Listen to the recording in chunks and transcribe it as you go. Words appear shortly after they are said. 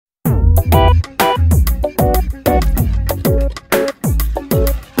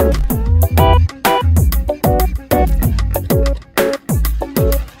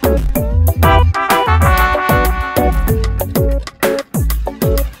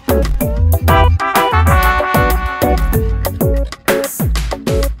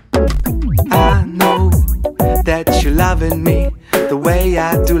That you're loving me the way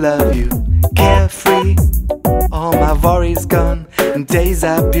I do love you. Carefree, all my worries gone, and days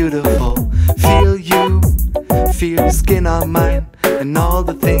are beautiful. Feel you, feel your skin on mine, and all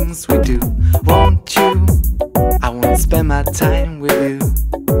the things we do. Won't you? I won't spend my time with you.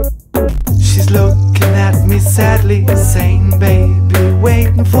 She's looking at me sadly, saying, baby,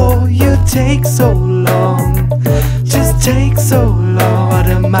 waiting for you take so long. Just take so long. What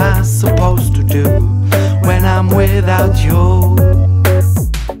am I supposed to do when I'm without you?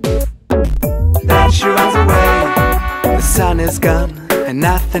 Then she runs away, the sun is gone and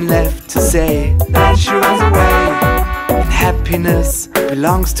nothing left to say. Then she runs away, and happiness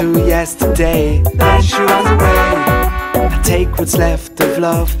belongs to yesterday. Then she runs away, I take what's left of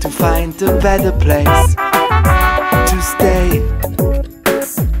love to find a better place to stay.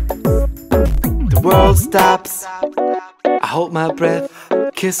 The world stops, I hold my breath,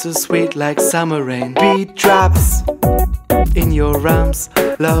 kisses sweet like summer rain. Beat drops in your arms,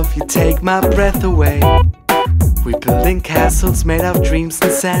 love, you take my breath away. We're building castles made of dreams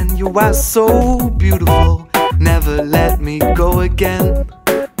and sand. You are so beautiful, never let me go again.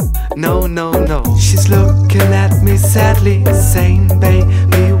 No, no, no. She's looking at me sadly, saying,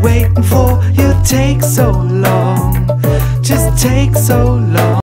 baby, waiting for you take so long. Just take so long.